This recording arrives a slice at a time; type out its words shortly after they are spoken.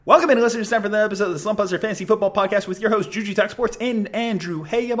Welcome in, listeners. Time for the episode of the Slumpbuster Fantasy Football Podcast with your host, Juju Talk Sports and Andrew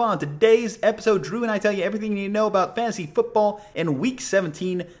Hayab. On today's episode, Drew and I tell you everything you need to know about fantasy football in Week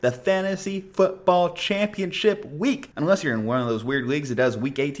 17, the Fantasy Football Championship Week. Unless you're in one of those weird leagues that does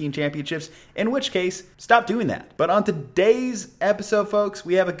Week 18 championships, in which case, stop doing that. But on today's episode, folks,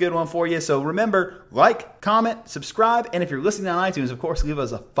 we have a good one for you. So remember, like, comment, subscribe, and if you're listening on iTunes, of course, leave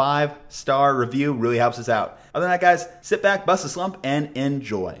us a 5-star review. Really helps us out. Other than that, guys, sit back, bust a slump, and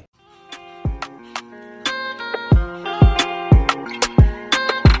enjoy.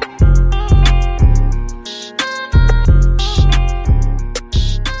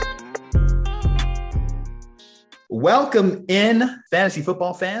 Welcome in, fantasy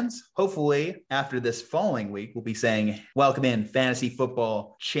football fans. Hopefully, after this following week, we'll be saying, welcome in, fantasy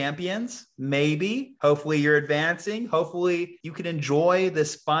football champions. Maybe. Hopefully, you're advancing. Hopefully, you can enjoy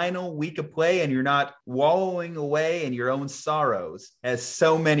this final week of play and you're not wallowing away in your own sorrows, as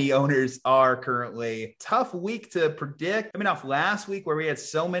so many owners are currently. Tough week to predict. Coming off last week where we had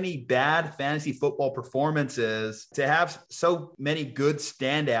so many bad fantasy football performances, to have so many good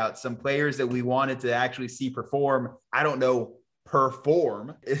standouts, some players that we wanted to actually see perform. I don't know,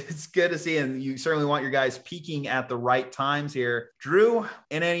 perform. It's good to see, and you certainly want your guys peaking at the right times here. Drew,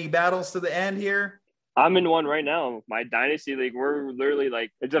 in any battles to the end here? I'm in one right now. My dynasty league, we're literally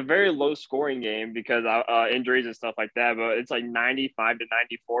like, it's a very low scoring game because injuries and stuff like that, but it's like 95 to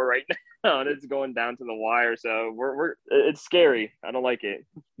 94 right now, and it's going down to the wire. So it's scary. I don't like it.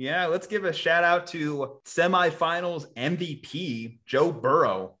 Yeah, let's give a shout out to semifinals MVP Joe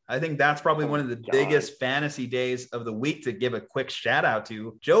Burrow. I think that's probably one of the biggest fantasy days of the week to give a quick shout out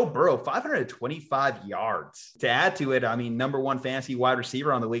to. Joe Burrow, 525 yards. To add to it, I mean, number one fantasy wide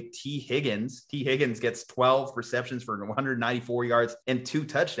receiver on the week, T. Higgins. T. Higgins gets 12 receptions for 194 yards and 2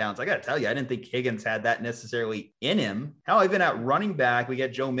 touchdowns. I got to tell you, I didn't think Higgins had that necessarily in him. Hell, even at running back, we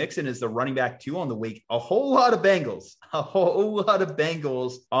get Joe Mixon as the running back 2 on the week. A whole lot of Bengals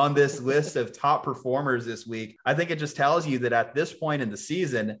on this list of top performers this week. I think it just tells you that at this point in the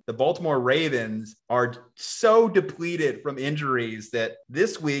season, the Baltimore Ravens are so depleted from injuries that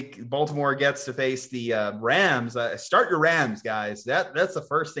this week Baltimore gets to face the Rams. Start your Rams, guys. That's the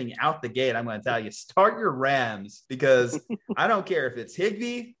first thing out the gate. I'm going to tell you, start your Rams, because I don't care if it's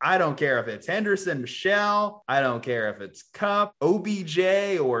Higbee. I don't care if it's Henderson, Michelle. I don't care if it's Kupp,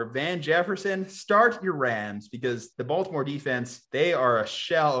 OBJ, or Van Jefferson. Start your Rams, because the Baltimore defense, they are a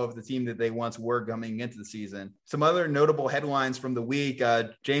shell of the team that they once were coming into the season. Some other notable headlines from the week.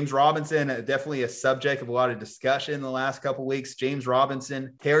 James Robinson, definitely a subject of a lot of discussion in the last couple weeks. James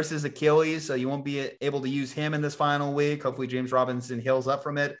Robinson tears his Achilles, so you won't be able to use him in this final week. Hopefully James Robinson heals up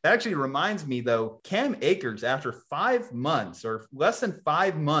from it. That actually reminds me, though, Cam Akers, after 5 months or less than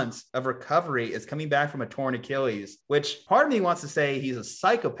 5 months of recovery, is coming back from a torn Achilles, which part of me wants to say he's a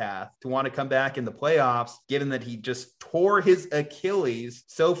psychopath to want to come back in the playoffs, given that he just tore his Achilles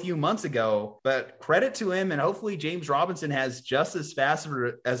so few months ago. But credit to him, and hopefully James Robinson has just as fast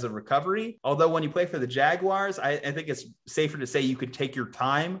as a recovery. Although when you play for the Jaguars, I think it's safer to say you could take your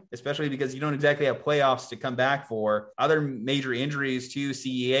time, especially because you don't exactly have playoffs to come back for. Other major injuries too,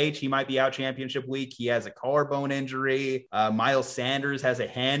 CEH, he might be out championship week. He has a collarbone injury. Miles Sanders has a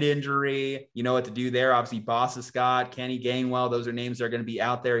hand injury. You know what to do there. Obviously, Bossa Scott, Kenny Gainwell, those are names that are going to be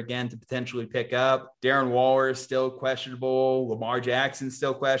out there again to potentially pick up. Darren Waller is still questionable. Lamar Jackson's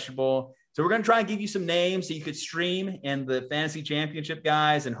still questionable. So we're going to try and give you some names so you could stream in the fantasy championship,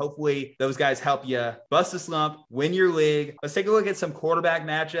 guys, and hopefully those guys help you bust a slump, win your league. Let's take a look at some quarterback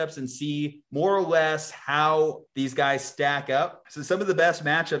matchups and see more or less how these guys stack up. So some of the best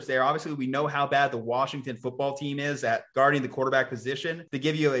matchups there, obviously we know how bad the Washington football team is at guarding the quarterback position. To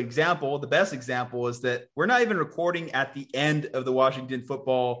give you an example, the best example is that we're not even recording at the end of the Washington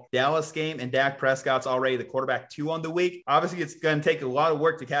football Dallas game, and Dak Prescott's already the quarterback 2 on the week. Obviously, it's going to take a lot of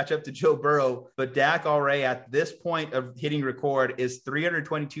work to catch up to Joe Burrow, but Dak already at this point of hitting record is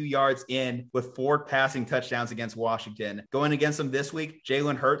 322 yards in with 4 passing touchdowns against Washington. Going against them this week,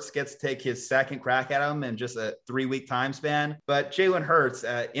 Jalen Hurts gets to take his second crack at him in just a 3-week time span. But Jalen Hurts,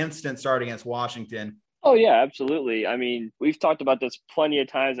 instant start against Washington. Oh, yeah, absolutely. I mean, we've talked about this plenty of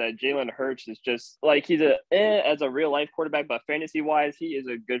times that Jalen Hurts is just like he's as a real life quarterback, but fantasy wise, he is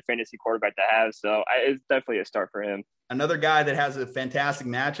a good fantasy quarterback to have. So it's definitely a start for him. Another guy that has a fantastic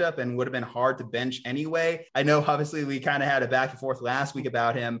matchup and would have been hard to bench anyway. I know, obviously, we kind of had a back and forth last week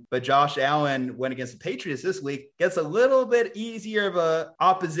about him, but Josh Allen went against the Patriots this week, gets a little bit easier of a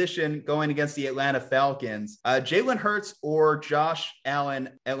opposition going against the Atlanta Falcons. Jalen Hurts or Josh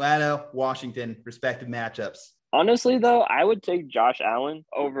Allen, Atlanta, Washington, respective matchups. Honestly, though, I would take Josh Allen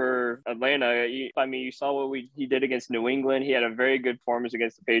over Atlanta. You saw what he did against New England. He had a very good performance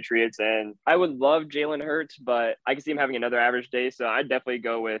against the Patriots, and I would love Jalen Hurts, but I can see him having another average day. So I'd definitely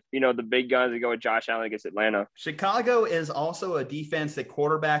go with, the big guns and go with Josh Allen against Atlanta. Chicago is also a defense that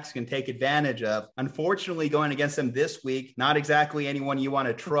quarterbacks can take advantage of. Unfortunately, going against them this week, not exactly anyone you want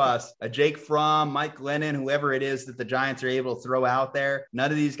to trust. A Jake Fromm, Mike Glennon, whoever it is that the Giants are able to throw out there.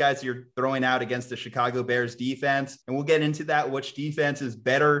 None of these guys you're throwing out against the Chicago Bears defense. And we'll get into that, which defense is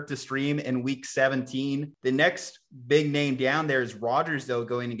better to stream in week 17. The next big name down there is Rodgers, though,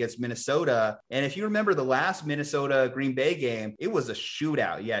 going against Minnesota. And if you remember the last Minnesota Green Bay game, it was a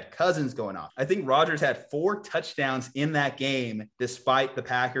shootout. You had Cousins going off. I think Rodgers had 4 touchdowns in that game, despite the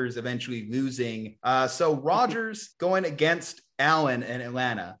Packers eventually losing. So Rodgers going against Allen in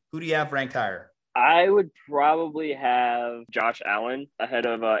Atlanta. Who do you have ranked higher? I would probably have Josh Allen ahead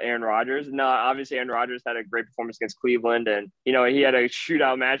of Aaron Rodgers. No, obviously Aaron Rodgers had a great performance against Cleveland, and he had a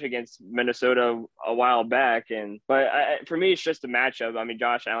shootout match against Minnesota a while back. But for me, it's just a matchup. I mean,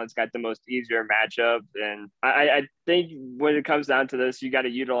 Josh Allen's got the most easier matchup, and I think when it comes down to this, you got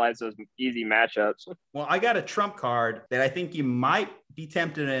to utilize those easy matchups. Well, I got a trump card that I think you might be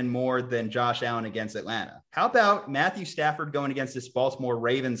tempted in more than Josh Allen against Atlanta. How about Matthew Stafford going against this Baltimore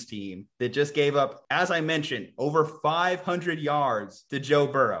Ravens team that just gave up, as I mentioned, over 500 yards to Joe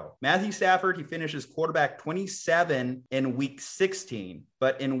Burrow? Matthew Stafford, he finishes quarterback 27 in week 16.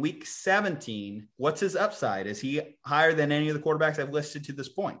 But in week 17, what's his upside? Is he higher than any of the quarterbacks I've listed to this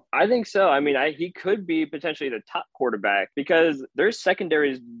point? I think so. I mean, he could be potentially the top quarterback because their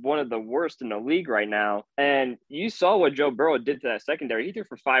secondary is one of the worst in the league right now. And you saw what Joe Burrow did to that secondary. He threw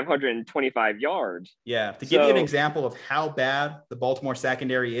for 525 yards. Yeah. To give you an example of how bad the Baltimore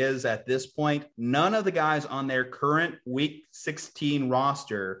secondary is at this point, none of the guys on their current week 16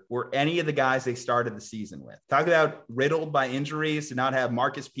 roster were any of the guys they started the season with. Talk about riddled by injuries, to not have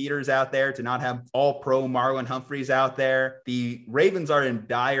Marcus Peters out there, to not have all-pro Marlon Humphreys out there. The Ravens are in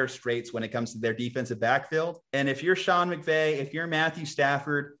dire straits when it comes to their defensive backfield. And if you're Sean McVay, if you're Matthew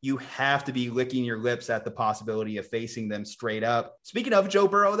Stafford, you have to be licking your lips at the possibility of facing them straight up. Speaking of Joe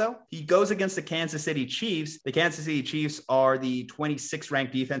Burrow, though, he goes against the Kansas City Chiefs. The Kansas City Chiefs are the 26th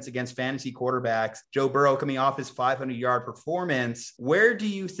ranked defense against fantasy quarterbacks. Joe Burrow coming off his 500-yard performance. Where do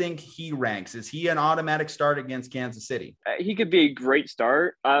you think he ranks? Is he an automatic start against Kansas City? He could be a great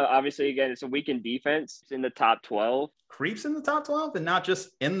start. Obviously, again, it's a weakened defense. It's in the top 12. Creeps in the top 12 and not just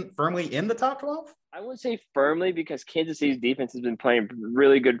firmly in the top 12? I would say firmly because Kansas City's defense has been playing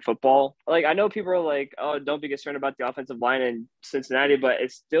really good football. Like, I know people are like, oh, don't be concerned about the offensive line in Cincinnati, but it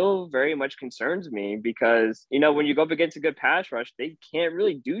still very much concerns me because, when you go up against a good pass rush, they can't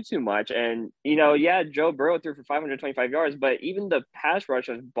really do too much. And, Joe Burrow threw for 525 yards, but even the pass rush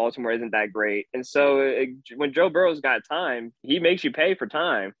of Baltimore isn't that great. And so when Joe Burrow's got time, he makes you pay for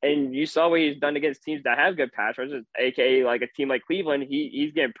time. And you saw what he's done against teams that have good pass rushes, aka like a team like Cleveland.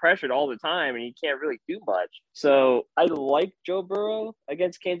 He's getting pressured all the time and he can't really do much. So I like Joe Burrow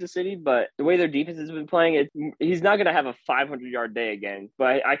against Kansas City, but the way their defense has been playing, he's not going to have a 500-yard day again,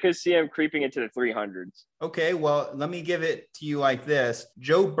 but I could see him creeping into the 300s. Okay, well, let me give it to you like this.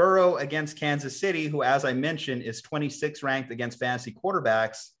 Joe Burrow against Kansas City, who, as I mentioned, is 26th ranked against fantasy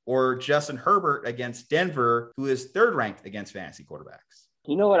quarterbacks, or Justin Herbert against Denver, who is 3rd ranked against fantasy quarterbacks.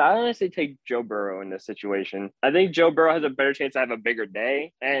 You know what? I honestly take Joe Burrow in this situation. I think Joe Burrow has a better chance to have a bigger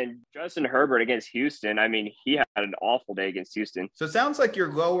day. And Justin Herbert against Houston, I mean, he had an awful day against Houston. So it sounds like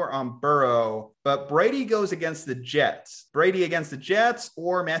you're lower on Burrow, but Brady goes against the Jets. Brady against the Jets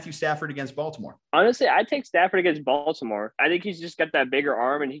or Matthew Stafford against Baltimore? Honestly, I take Stafford against Baltimore. I think he's just got that bigger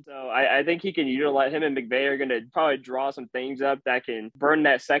arm, and I think he can utilize him and McVay are going to probably draw some things up that can burn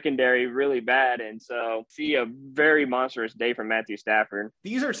that secondary really bad. And so see a very monstrous day from Matthew Stafford.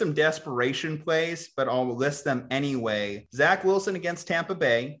 These are some desperation plays, but I'll list them anyway. Zach Wilson against Tampa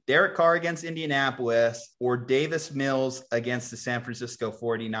Bay, Derek Carr against Indianapolis, or Davis Mills against the San Francisco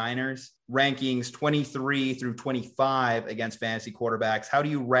 49ers. Rankings 23 through 25 against fantasy quarterbacks. How do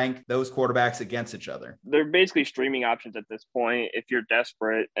you rank those quarterbacks against each other? They're basically streaming options at this point if you're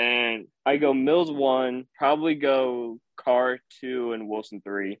desperate. And I go Mills 1, probably go Carr 2, and Wilson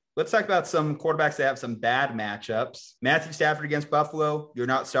 3. Let's talk about some quarterbacks that have some bad matchups. Matthew Stafford against Buffalo. You're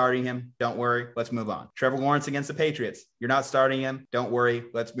not starting him. Don't worry. Let's move on. Trevor Lawrence against the Patriots. You're not starting him. Don't worry.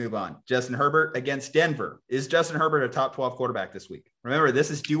 Let's move on. Justin Herbert against Denver. Is Justin Herbert a top 12 quarterback this week? Remember, this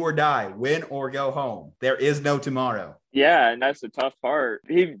is do or die, win or go home. There is no tomorrow. Yeah, and that's the tough part.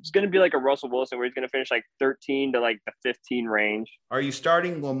 He's going to be like a Russell Wilson where he's going to finish like 13 to like the 15 range. Are you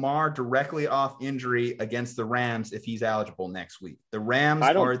starting Lamar directly off injury against the Rams if he's eligible next week? The Rams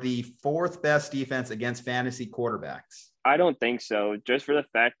are the fourth best defense against fantasy quarterbacks. I don't think so, just for the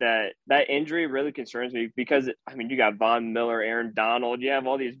fact that that injury really concerns me because, I mean, you got Von Miller, Aaron Donald, you have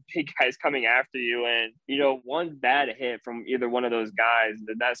all these big guys coming after you. And, you know, one bad hit from either one of those guys,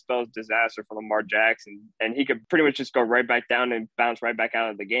 that spells disaster for Lamar Jackson. And he could pretty much just go right back down and bounce right back out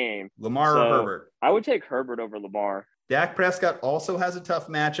of the game. Lamar or Herbert? I would take Herbert over Lamar. Dak Prescott also has a tough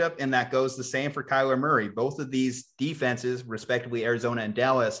matchup, and that goes the same for Kyler Murray. Both of these defenses, respectively Arizona and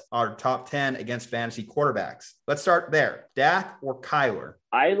Dallas, are top 10 against fantasy quarterbacks. Let's start there. Dak or Kyler?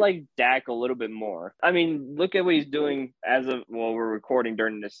 I like Dak a little bit more. I mean, look at what he's doing we're recording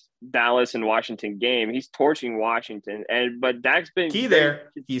during this Dallas and Washington game. He's torching Washington, but Dak's been key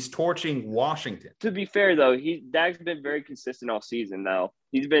there. He's torching Washington. To be fair, though, Dak's been very consistent all season, though.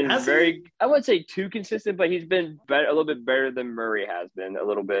 He's been I wouldn't say too consistent, but he's been a little bit better than Murray has been a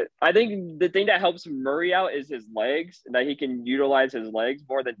little bit. I think the thing that helps Murray out is his legs, that he can utilize his legs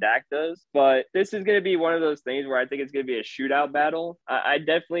more than Dak does. But this is going to be one of those things where I think it's going to be a shootout battle. I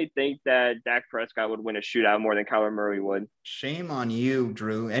definitely think that Dak Prescott would win a shootout more than Kyler Murray would. Shame on you,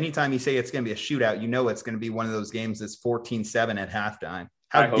 Drew. Anytime you say it's going to be a shootout, you know it's going to be one of those games that's 14-7 at halftime.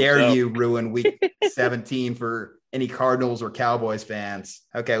 How dare you ruin week 17 for any Cardinals or Cowboys fans?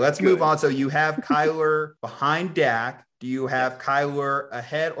 Okay, let's move on. So you have Kyler behind Dak. Do you have Kyler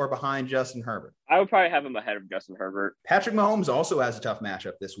ahead or behind Justin Herbert? I would probably have him ahead of Justin Herbert. Patrick Mahomes also has a tough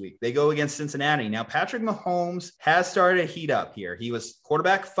matchup this week. They go against Cincinnati. Now, Patrick Mahomes has started to heat up here. He was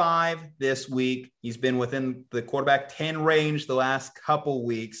quarterback 5 this week. He's been within the quarterback 10 range the last couple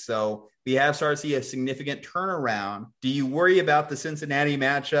weeks. So we have started to see a significant turnaround. Do you worry about the Cincinnati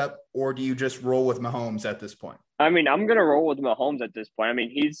matchup, or do you just roll with Mahomes at this point? I mean, I'm going to roll with Mahomes at this point. I mean,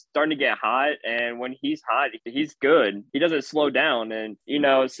 he's starting to get hot, and when he's hot, he's good. He doesn't slow down. And, you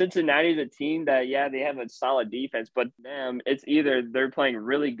know, Cincinnati's a team that, yeah, they have a solid defense, but damn, it's either they're playing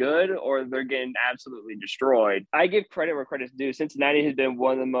really good or they're getting absolutely destroyed. I give credit where credit's due. Cincinnati has been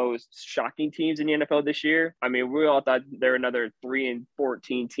one of the most shocking teams in the NFL this year. I mean, we all thought they're another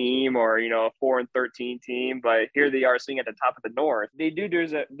 3-14 team or, you know, a 4-13 team, but here they are sitting at the top of the North. They do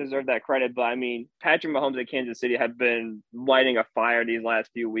deserve that credit, but I mean, Patrick Mahomes at Kansas City have been lighting a fire these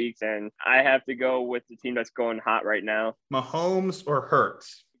last few weeks, and I have to go with the team that's going hot right now. Mahomes or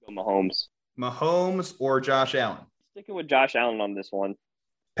Hurts? Mahomes. Mahomes or Josh Allen? Sticking with Josh Allen on this one.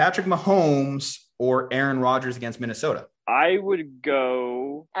 Patrick Mahomes or Aaron Rodgers against Minnesota? I would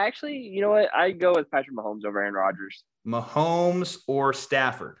go... Actually, you know what? I'd go with Patrick Mahomes over Aaron Rodgers. Mahomes or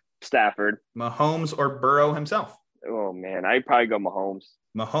Stafford? Stafford. Mahomes or Burrow himself? Oh, man. I'd probably go Mahomes.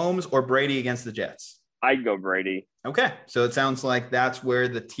 Mahomes or Brady against the Jets? I'd go Brady. Okay, so it sounds like that's where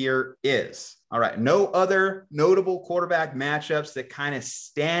the tier is. All right, no other notable quarterback matchups that kind of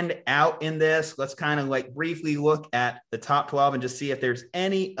stand out in this. Let's kind of like briefly look at the top 12 and just see if there's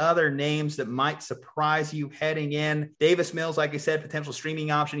any other names that might surprise you heading in. Davis Mills, like I said, potential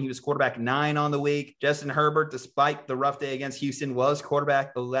streaming option. He was quarterback 9 on the week. Justin Herbert, despite the rough day against Houston, was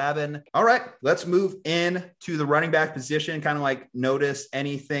quarterback 11. All right, let's move in to the running back position, kind of like notice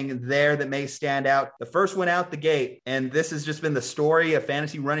anything there that may stand out. The first one out the gate, and this has just been the story of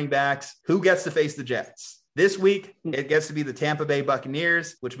fantasy running backs. Who gets to face the Jets? This week, it gets to be the Tampa Bay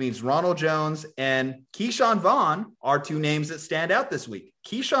Buccaneers, which means Ronald Jones and Keyshawn Vaughn are two names that stand out this week.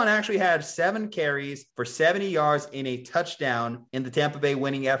 Keyshawn actually had 7 carries for 70 yards in a touchdown in the Tampa Bay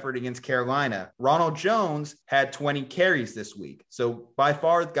winning effort against Carolina. Ronald Jones had 20 carries this week. So by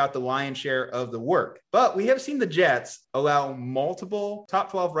far got the lion's share of the work. But we have seen the Jets allow multiple top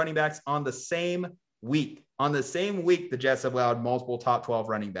 12 running backs on the same week. On the same week, the Jets have allowed multiple top 12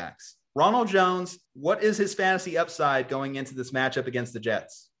 running backs. Ronald Jones, what is his fantasy upside going into this matchup against the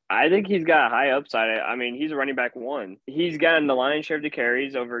Jets? I think he's got a high upside. I mean, he's a running back 1. He's gotten the lion's share of the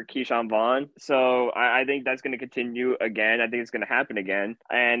carries over Keyshawn Vaughn. So I think that's going to continue again. I think it's going to happen again.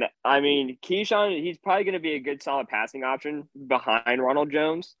 And I mean, Keyshawn, he's probably going to be a good solid passing option behind Ronald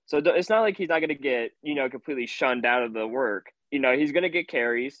Jones. So it's not like he's not going to get, you know, completely shunned out of the work. You know, he's going to get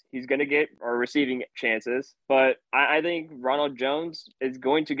carries. He's going to get receiving chances. But I think Ronald Jones is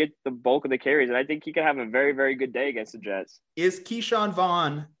going to get the bulk of the carries. And I think he could have a very, very good day against the Jets. Is Keyshawn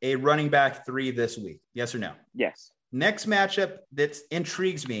Vaughn a running back 3 this week? Yes or no? Yes. Next matchup that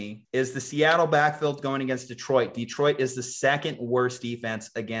intrigues me is the Seattle backfield going against Detroit. Detroit is the second worst defense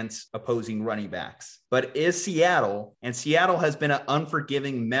against opposing running backs. but is Seattle. And Seattle has been an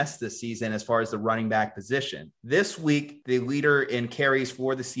unforgiving mess this season as far as the running back position. This week, the leader in carries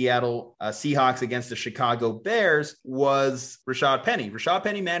for the Seattle Seahawks against the Chicago Bears was Rashad Penny. Rashad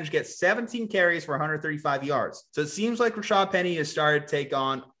Penny managed to get 17 carries for 135 yards. So it seems like Rashad Penny has started to take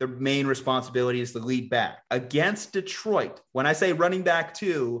on the main responsibility as the lead back. Against Detroit, when I say running back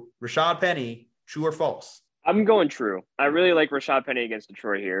 2, Rashad Penny, true or false? I'm going true. I really like Rashad Penny against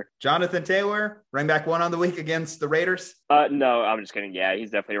Detroit here. Jonathan Taylor, running back 1 on the week against the Raiders? No, I'm just kidding. Yeah,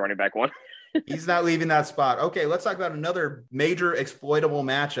 he's definitely running back 1. He's not leaving that spot. Okay, let's talk about another major exploitable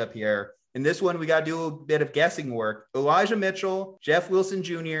matchup here. In this one, we got to do a bit of guessing work. Elijah Mitchell, Jeff Wilson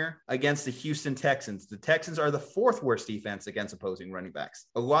Jr. against the Houston Texans. The Texans are the 4th worst defense against opposing running backs.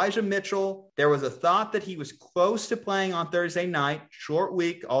 Elijah Mitchell, there was a thought that he was close to playing on Thursday night. Short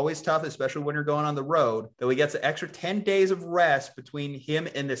week, always tough, especially when you're going on the road. Though he gets an extra 10 days of rest between him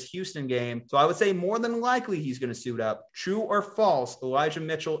and this Houston game. So I would say more than likely he's going to suit up. True or false, Elijah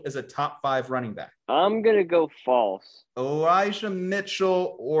Mitchell is a top 5 running back? I'm going to go false. Elijah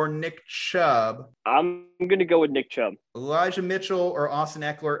Mitchell or Nick Chubb? I'm going to go with Nick Chubb. Elijah Mitchell or Austin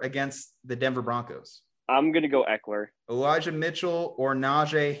Eckler against the Denver Broncos? I'm going to go Eckler. Elijah Mitchell or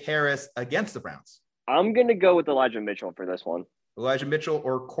Najee Harris against the Browns? I'm going to go with Elijah Mitchell for this one. Elijah Mitchell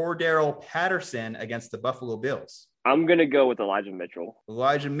or Cordero Patterson against the Buffalo Bills? I'm going to go with Elijah Mitchell.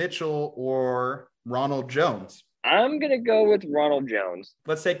 Elijah Mitchell or Ronald Jones? I'm going to go with Ronald Jones.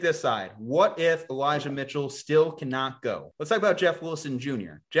 Let's take this side. What if Elijah Mitchell still cannot go? Let's talk about Jeff Wilson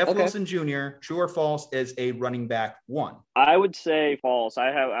Jr. Wilson Jr., true or false, is a running back 1? I would say false.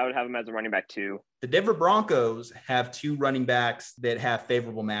 I would have him as a running back 2. The Denver Broncos have 2 running backs that have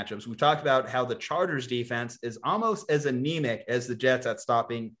favorable matchups. We talked about how the Chargers defense is almost as anemic as the Jets at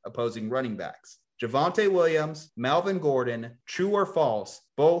stopping opposing running backs. Javonte Williams, Melvin Gordon, true or false,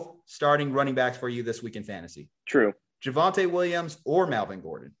 both starting running backs for you this week in fantasy? True. Javonte Williams or Melvin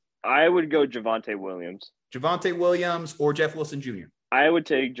Gordon? I would go Javonte Williams. Javonte Williams or Jeff Wilson Jr.? I would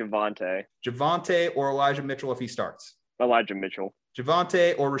take Javonte. Javonte or Elijah Mitchell if he starts? Elijah Mitchell.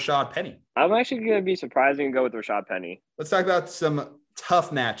 Javonte or Rashad Penny? I'm actually going to be surprising and go with Rashad Penny. Let's talk about some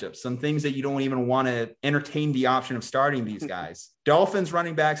tough matchups, some things that you don't even want to entertain the option of starting these guys. Dolphins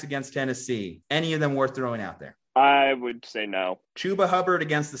running backs against Tennessee. Any of them worth throwing out there? I would say no. Chuba Hubbard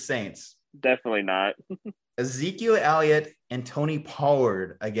against the Saints? Definitely not. Ezekiel Elliott and Tony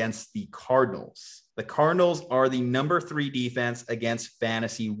Pollard against the Cardinals. The Cardinals are the number 3 defense against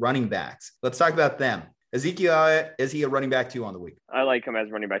fantasy running backs. Let's talk about them. Ezekiel Elliott, is he a running back 2 on the week? I like him as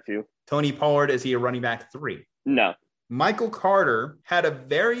running back 2. Tony Pollard, is he a running back 3? No. Michael Carter had a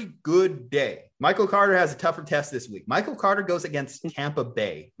very good day. Michael Carter has a tougher test this week. Michael Carter goes against Tampa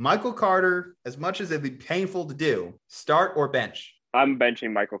Bay. Michael Carter, as much as it'd be painful to do, start or bench? I'm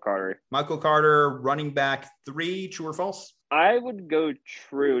benching Michael Carter. Michael Carter, running back 3, true or false? I would go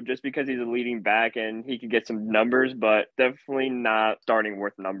true just because he's a leading back and he could get some numbers, but definitely not starting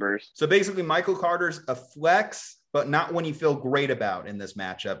worth numbers. So basically, Michael Carter's a flex, but not one you feel great about in this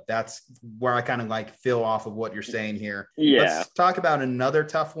matchup. That's where I kind of like feel off of what you're saying here. Yeah. Let's talk about another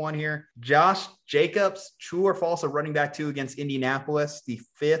tough one here. Josh Jacobs, true or false, a running back 2 against Indianapolis, the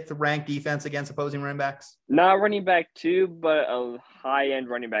 5th ranked defense against opposing running backs? Not running back 2, but a high-end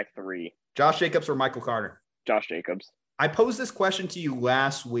running back 3. Josh Jacobs or Michael Carter? Josh Jacobs. I posed this question to you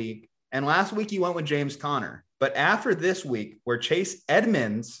last week, and last week you went with James Conner. But after this week, where Chase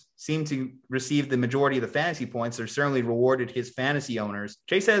Edmonds seemed to receive the majority of the fantasy points, or certainly rewarded his fantasy owners,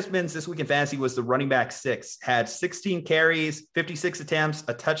 Chase Edmonds this week in fantasy was the running back 6, had 16 carries, 56 attempts,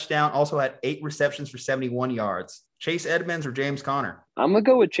 a touchdown, also had 8 receptions for 71 yards. Chase Edmonds or James Conner? I'm going to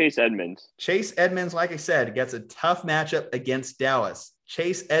go with Chase Edmonds. Chase Edmonds, like I said, gets a tough matchup against Dallas.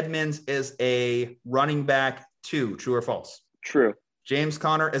 Chase Edmonds is a running back 2, true or false? True. James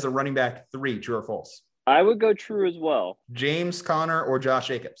Conner is a running back 3, true or false? I would go true as well. James Conner or Josh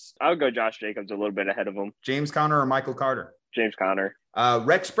Jacobs? I would go Josh Jacobs a little bit ahead of him. James Conner or Michael Carter? James Conner.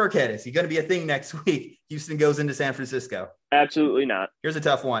 Rex Burkhead, is he going to be a thing next week? Houston goes into San Francisco. Absolutely not. Here's a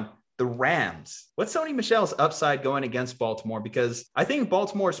tough one. The Rams. What's Sony Michel's upside going against Baltimore? Because I think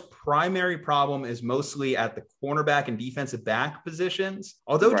Baltimore's primary problem is mostly at the cornerback and defensive back positions.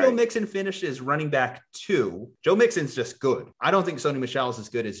 Although Joe Mixon finished as running back 2, Joe Mixon's just good. I don't think Sony Michel is as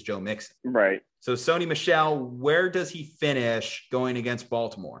good as Joe Mixon. Right. So Sony Michel, where does he finish going against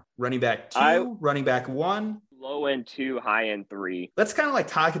Baltimore? Running back 2, running back 1? Low end 2, high end 3. Let's kind of like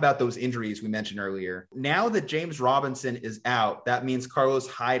talk about those injuries we mentioned earlier. Now that James Robinson is out, that means Carlos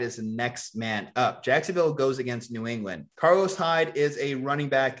Hyde is the next man up. Jacksonville goes against New England. Carlos Hyde is a running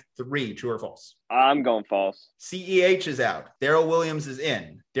back 3, true or false? I'm going false. CEH is out. Darrell Williams is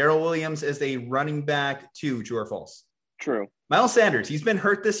in. Darrell Williams is a running back 2, true or false? True. Miles Sanders, he's been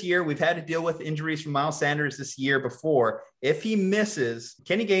hurt this year. We've had to deal with injuries from Miles Sanders this year before. If he misses,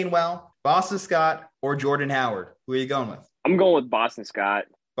 Kenny Gainwell, Boston Scott, or Jordan Howard, who are you going with? I'm going with Boston Scott.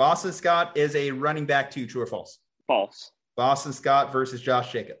 Boston Scott is a running back 2, true or false? False. Boston Scott versus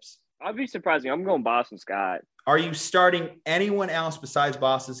Josh Jacobs. I'd be surprised. I'm going Boston Scott. Are you starting anyone else besides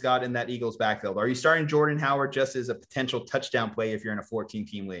Boston Scott in that Eagles backfield? Are you starting Jordan Howard just as a potential touchdown play if you're in a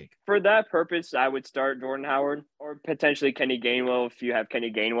 14-team league? For that purpose, I would start Jordan Howard or potentially Kenny Gainwell if you have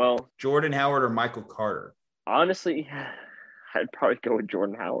Kenny Gainwell. Jordan Howard or Michael Carter? Honestly, I'd probably go with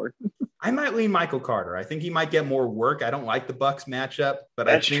Jordan Howard. I might lean Michael Carter. I think he might get more work. I don't like the Bucs matchup, but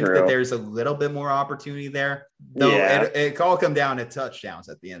That's I think true. that there's a little bit more opportunity there. Though it all come down to touchdowns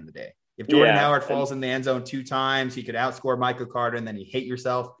at the end of the day. If Jordan Howard falls in the end zone 2 times, he could outscore Michael Carter and then you hate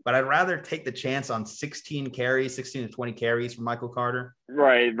yourself. But I'd rather take the chance on 16 to 20 carries for Michael Carter.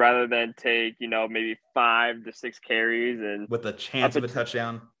 Right. Rather than take, maybe 5 to 6 carries and with a chance of a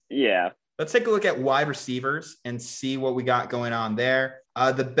touchdown. Yeah. Let's take a look at wide receivers and see what we got going on there.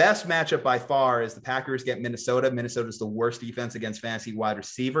 The best matchup by far is the Packers get Minnesota. Minnesota's the worst defense against fantasy wide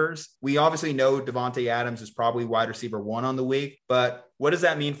receivers. We obviously know Devontae Adams is probably wide receiver 1 on the week, but what does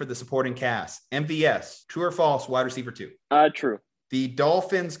that mean for the supporting cast? MVS, true or false, wide receiver 2? True. The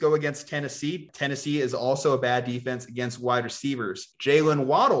Dolphins go against Tennessee. Tennessee is also a bad defense against wide receivers. Jalen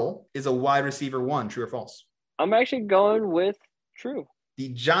Waddle is a wide receiver 1, true or false? I'm actually going with true. The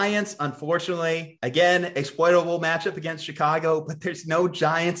Giants, unfortunately, again, exploitable matchup against Chicago, but there's no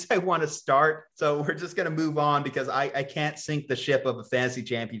Giants I want to start. So we're just going to move on because I can't sink the ship of a fantasy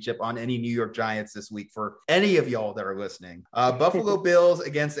championship on any New York Giants this week for any of y'all that are listening. Buffalo Bills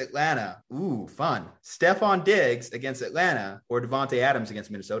against Atlanta. Ooh, fun. Stephon Diggs against Atlanta or Devontae Adams against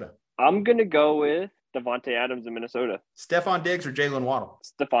Minnesota? I'm going to go with Devontae Adams in Minnesota. Stephon Diggs or Jalen Waddle?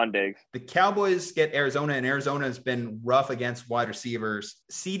 Stephon Diggs. The Cowboys get Arizona, and Arizona has been rough against wide receivers.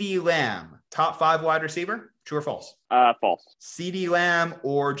 CeeDee Lamb, top 5 wide receiver? True or false? False. CeeDee Lamb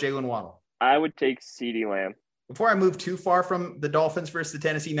or Jalen Waddle? I would take CeeDee Lamb. Before I move too far from the Dolphins versus the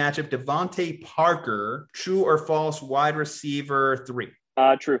Tennessee matchup, Devontae Parker, true or false, wide receiver 3?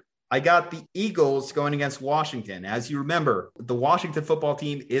 True. I got the Eagles going against Washington. As you remember, the Washington football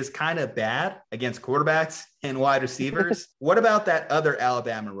team is kind of bad against quarterbacks and wide receivers. What about that other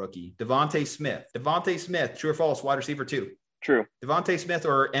Alabama rookie, Devontae Smith? Devontae Smith, true or false, wide receiver 2? True. Devontae Smith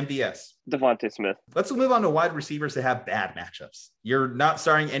or MVS? Devontae Smith. Let's move on to wide receivers that have bad matchups. You're not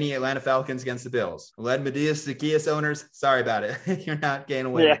starting any Atlanta Falcons against the Bills. Led Medias Zacchaeus owners, sorry about it. You're not getting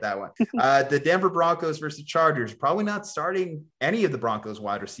away with that one. The Denver Broncos versus Chargers, probably not starting any of the Broncos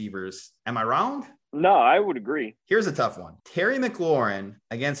wide receivers. Am I wrong? No, I would agree. Here's a tough one. Terry McLaurin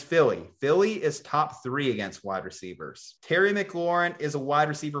against Philly. Philly is top 3 against wide receivers. Terry McLaurin is a wide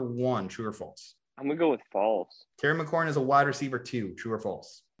receiver 1, true or false? I'm going to go with false. Terry McLaurin is a wide receiver 2, true or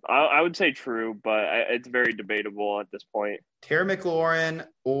false? I would say true, but it's very debatable at this point. Terry McLaurin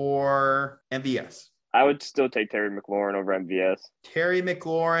or MVS? I would still take Terry McLaurin over MVS. Terry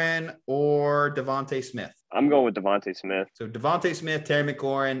McLaurin or Devontae Smith? I'm going with Devontae Smith. So Devontae Smith, Terry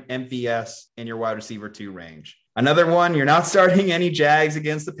McLaurin, MVS in your wide receiver 2 range. Another one, you're not starting any Jags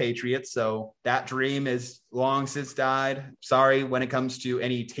against the Patriots, so that dream is long since died. Sorry when it comes to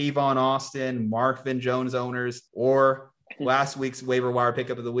any Tavon Austin, Marvin Jones owners, or last week's waiver wire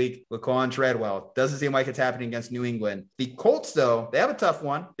pickup of the week, Laquan Treadwell. Doesn't seem like it's happening against New England. The Colts, though, they have a tough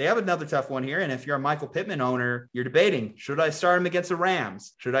one. They have another tough one here, and if you're a Michael Pittman owner, you're debating, should I start him against the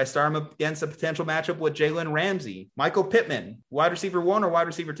Rams? Should I start him against a potential matchup with Jalen Ramsey? Michael Pittman, wide receiver 1 or wide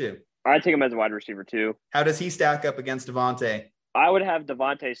receiver 2? I'd take him as a wide receiver 2. How does he stack up against Devontae? I would have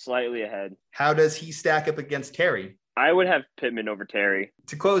Devontae slightly ahead. How does he stack up against Terry? I would have Pittman over Terry.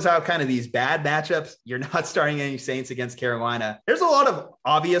 To close out kind of these bad matchups, you're not starting any Saints against Carolina. There's a lot of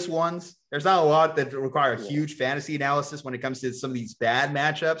obvious ones. There's not a lot that require huge fantasy analysis when it comes to some of these bad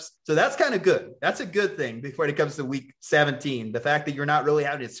matchups. So that's kind of good. That's a good thing before it comes to week 17. The fact that you're not really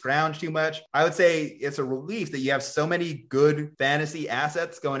having to scrounge too much. I would say it's a relief that you have so many good fantasy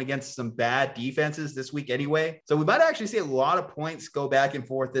assets going against some bad defenses this week anyway. So we might actually see a lot of points go back and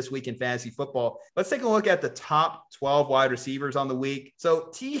forth this week in fantasy football. Let's take a look at the top 12 wide receivers on the week. So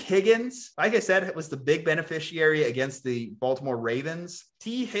T. Higgins, like I said, was the big beneficiary against the Baltimore Ravens.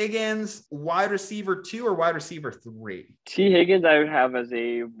 T. Higgins, wide receiver 2 or wide receiver 3? T. Higgins, I would have as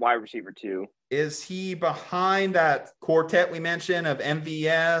a wide receiver 2. Is he behind that quartet we mentioned of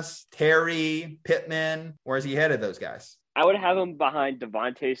MVS, Terry, Pittman, or is he ahead of those guys? I would have him behind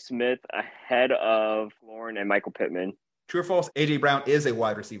Devontae Smith, ahead of Lauren and Michael Pittman. True or false? A.J. Brown is a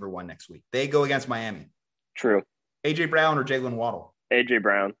wide receiver one next week. They go against Miami. True. A.J. Brown or Jalen Waddle? A.J.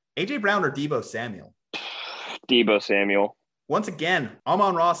 Brown. A.J. Brown or Deebo Samuel? Deebo Samuel. Once again,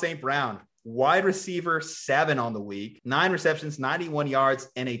 Amon-Ra St. Brown, wide receiver 7 on the week, 9 receptions, 91 yards,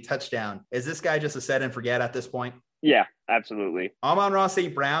 and a touchdown. Is this guy just a set and forget at this point? Yeah, absolutely. Amon-Ra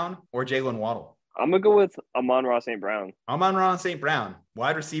St. Brown or Jalen Waddle? I'm going to go with Amon-Ra St. Brown. Amon-Ra St. Brown,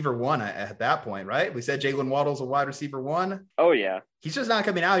 wide receiver 1 at that point, right? We said Jalen Waddle's a wide receiver 1. Oh, yeah. He's just not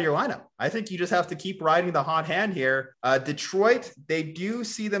coming out of your lineup. I think you just have to keep riding the hot hand here. Detroit, they do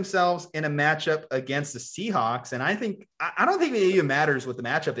see themselves in a matchup against the Seahawks. And I don't think it even matters what the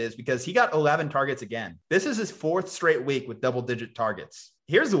matchup is because he got 11 targets again. This is his 4th straight week with double-digit targets.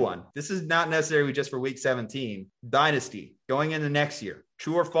 Here's the one. This is not necessarily just for week 17. Dynasty, going into next year.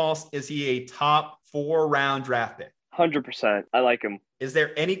 True or false, is he a top 4-round draft pick? 100%. I like him. Is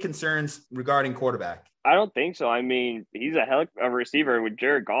there any concerns regarding quarterback? I don't think so. I mean, he's a heck of a receiver with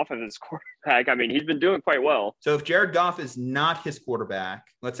Jared Goff as his quarterback. I mean, he's been doing quite well. So if Jared Goff is not his quarterback,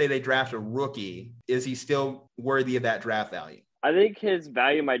 let's say they draft a rookie, is he still worthy of that draft value? I think his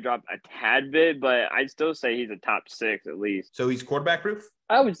value might drop a tad bit, but I'd still say he's a top 6 at least. So he's quarterback proof?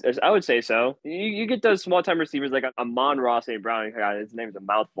 I would say so. You get those small time receivers like Amon-Ra St. Brown. God, his name is a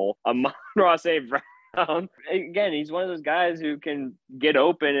mouthful. Amon-Ra St. Brown. Again, he's one of those guys who can get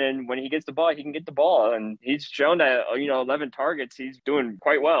open, and when he gets the ball, he can get the ball. And he's shown that 11 targets, he's doing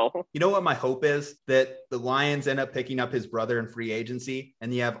quite well. You know what my hope is? That the Lions end up picking up his brother in free agency,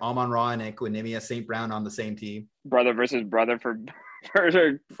 and you have Amon-Ra and Equinemius St. Brown on the same team. Brother versus brother for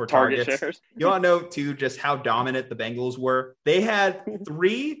target shares. You want to know too just how dominant the Bengals were? They had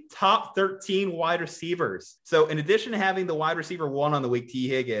 3 top 13 wide receivers. So in addition to having the wide receiver 1 on the week, T.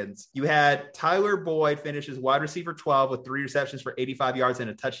 Higgins, you had Tyler Boyd finish as wide receiver 12 with 3 receptions for 85 yards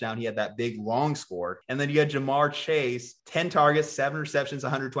and a touchdown. He had that big long score. And then you had Jamar Chase, 10 targets, 7 receptions,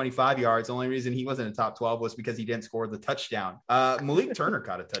 125 yards. The only reason he wasn't in the top 12 was because he didn't score the touchdown. Malik Turner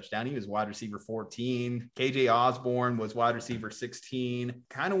caught a touchdown. He was wide receiver 14. KJ Osborne was wide receiver 16.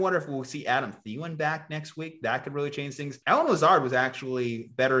 Kind of wonder if we'll see Adam Thielen back next week. That could really change things. Allen Lazard was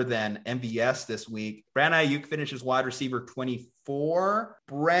actually better than MVS this week. Brandon Ayuk finishes wide receiver 24.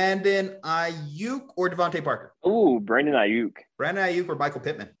 Brandon Ayuk or Devontae Parker? Ooh, Brandon Ayuk. Brandon Ayuk or Michael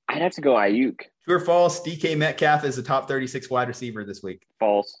Pittman? I'd have to go Ayuk. True or false, DK Metcalf is a top 36 wide receiver this week?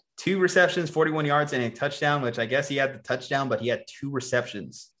 False. 2 receptions, 41 yards, and a touchdown, which I guess he had the touchdown, but he had 2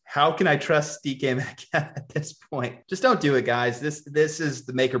 receptions. How can I trust DK Metcalf at this point? Just don't do it, guys. This is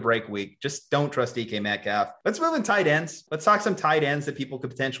the make or break week. Just don't trust DK Metcalf. Let's move in tight ends. Let's talk some tight ends that people could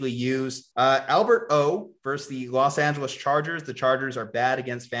potentially use. Albert O versus the Los Angeles Chargers. The Chargers are bad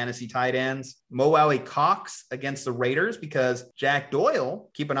against fantasy tight ends. Mo Alley-Cox against the Raiders because Jack Doyle,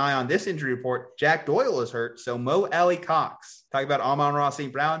 keep an eye on this injury report. Jack Doyle is hurt. So Mo Alley-Cox. Talk about Amon-Ra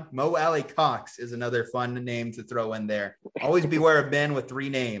St. Brown. Mo Alley-Cox is another fun name to throw in there. Always beware of men with 3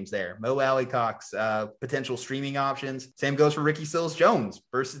 names there. Mo Alley-Cox, potential streaming options. Same goes for Ricky Seals-Jones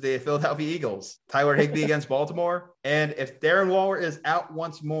versus the Philadelphia Eagles. Tyler Higbee against Baltimore. And if Darren Waller is out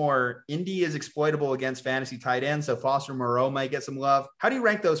once more, Indy is exploitable against fantasy tight ends. So Foster Moreau might get some love. How do you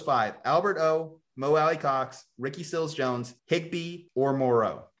rank those 5? Albert O, Mo Alley-Cox, Ricky Seals-Jones, Higbee, or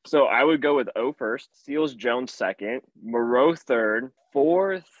Moreau? So I would go with O first, Seals-Jones second, Moreau third,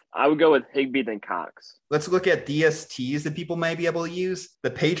 fourth. I would go with Higbee then Cox. Let's look at DSTs that people may be able to use. The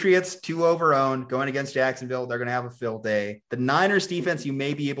Patriots, 2 over owned, going against Jacksonville. They're going to have a field day. The Niners defense you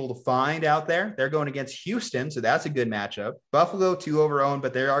may be able to find out there. They're going against Houston, so that's a good matchup. Buffalo, 2 over owned,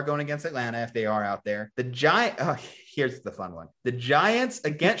 but they are going against Atlanta if they are out there. The here's the fun one. The Giants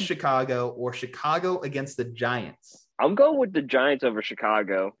against Chicago or Chicago against the Giants. I'm going with the Giants over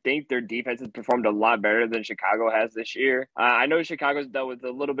Chicago. I think their defense has performed a lot better than Chicago has this year. I know Chicago's dealt with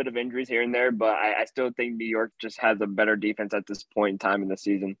a little bit of injuries here and there, but I still think New York just has a better defense at this point in time in the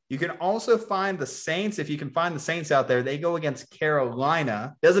season. You can also find the Saints. If you can find the Saints out there, they go against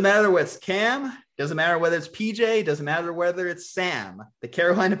Carolina. Doesn't matter whether it's Cam. Doesn't matter whether it's PJ. Doesn't matter whether it's Sam. The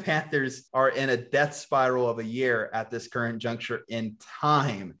Carolina Panthers are in a death spiral of a year at this current juncture in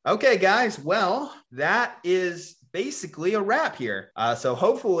time. Okay, guys. Well, that is basically a wrap here. So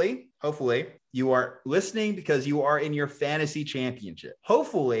hopefully you are listening because you are in your fantasy championship.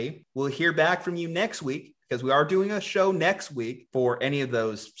 Hopefully we'll hear back from you next week because we are doing a show next week for any of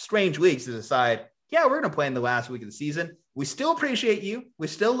those strange weeks to decide, yeah, we're going to play in the last week of the season. We still appreciate you. We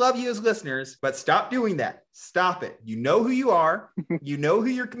still love you as listeners, but stop doing that. stop it. You know who you are. You know who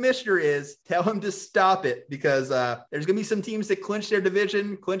your commissioner is. Tell him to stop it, because there's going to be some teams that clinch their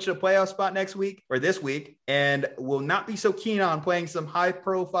division, clinch a playoff spot next week or this week, and will not be so keen on playing some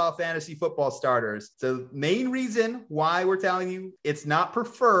high-profile fantasy football starters. So main reason why we're telling you it's not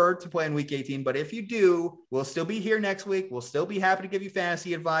preferred to play in week 18, but if you do, we'll still be here next week. We'll still be happy to give you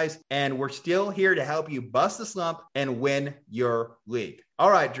fantasy advice, and we're still here to help you bust the slump and win your league.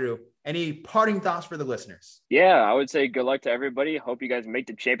 All right, Drew, any parting thoughts for the listeners? Yeah, I would say good luck to everybody. Hope you guys make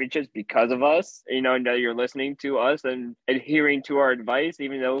the championships because of us. Know that you're listening to us and adhering to our advice,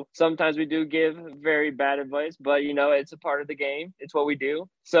 even though sometimes we do give very bad advice, but it's a part of the game. It's what we do.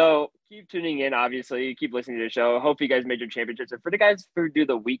 So keep tuning in, obviously. Keep listening to the show. Hope you guys made your championships. And for the guys who do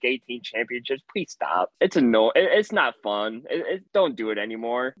the Week 18 championships, please stop. It's annoying. It's not fun. Don't do it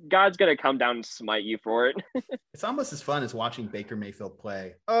anymore. God's going to come down and smite you for it. It's almost as fun as watching Baker Mayfield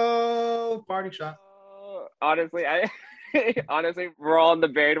play. Oh, party shot. Honestly, we're all on the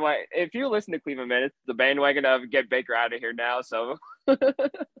bandwagon. If you listen to Cleveland, man, it's the bandwagon of get Baker out of here now. So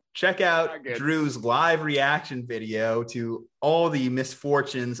check out Drew's live reaction video to all the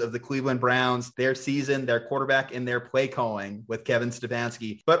misfortunes of the Cleveland Browns, their season, their quarterback, and their play calling with Kevin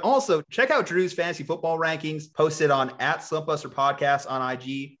Stefanski. But also check out Drew's fantasy football rankings posted on @Slumpbuster Podcast on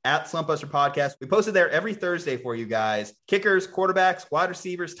IG, @Slumpbuster Podcast. We posted there every Thursday for you guys. Kickers, quarterbacks, wide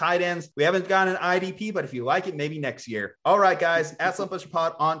receivers, tight ends. We haven't gotten an IDP, but if you like it, maybe next year. All right, guys, @Slumpbuster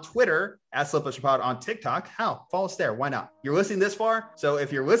Pod on Twitter, @Slumpbuster Pod on TikTok. Follow us there. Why not? You're listening this far. So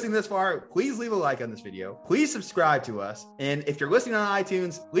if you're listening this far, please leave a like on this video. Please subscribe to us. And if you're listening on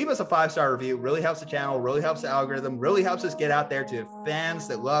iTunes, leave us a 5-star review. Really helps the channel, really helps the algorithm, really helps us get out there to fans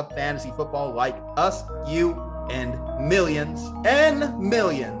that love fantasy football like us, you, and millions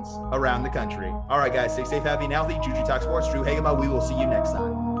around the country. All right, guys, stay safe, happy, and healthy. Juju Talk Sports, Drew Hagema. We will see you next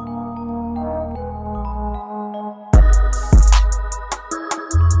time.